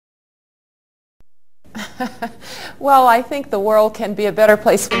Well, I think the world can be a better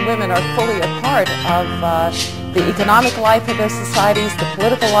place when women are fully a part of the economic life of their societies, the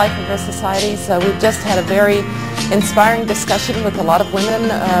political life of their societies. We've just had a very inspiring discussion with a lot of women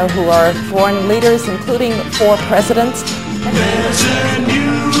who are foreign leaders, including 4 presidents. There's a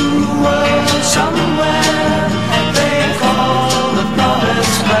new world somewhere they call the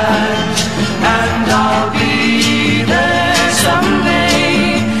Promised Land, and I'll be there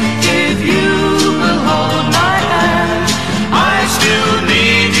someday if you will hold my hand. I still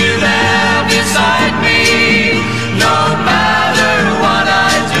need you there beside me, no matter what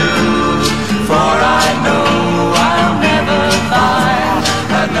I do, for I know I'll never find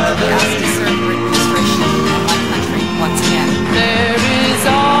another you. There is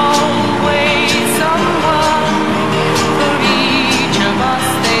always someone for each of us,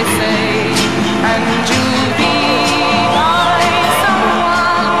 they say, and you'll be my someone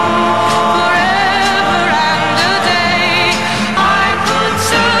forever and a day. I could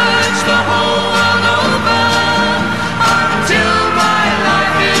search the whole world over until my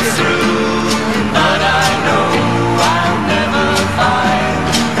life is through, but I know I'll never find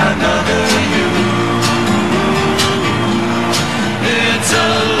another you. It's a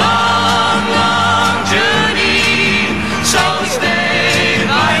long, long journey, so stay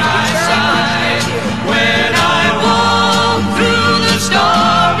by my side. When I walk through the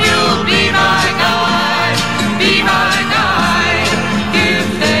storm, you'll be my guide, be my guide. If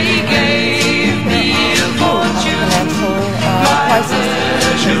they gave me a fortune, my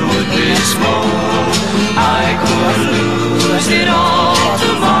pleasure would be small. I could lose it all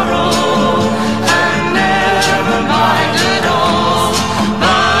tomorrow and never mind at all.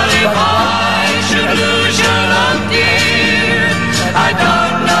 But if I should lose your love, dear, I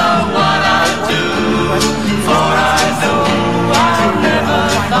don't know what I'd do, for I know I'll never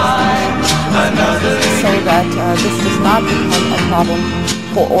find another So that this does not become a problem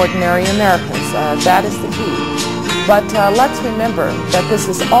for ordinary Americans. That is the key. But let's remember that this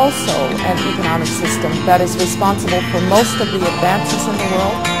is also an economic system that is responsible for most of the advances in the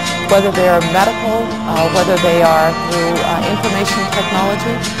world, whether they are medical, whether they are through information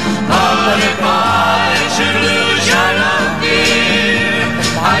technology. But if I should lose your love, dear,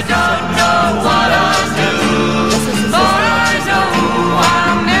 I don't know what I'll do, for I know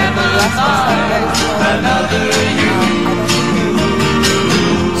I'll never find another you.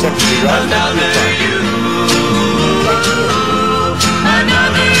 Another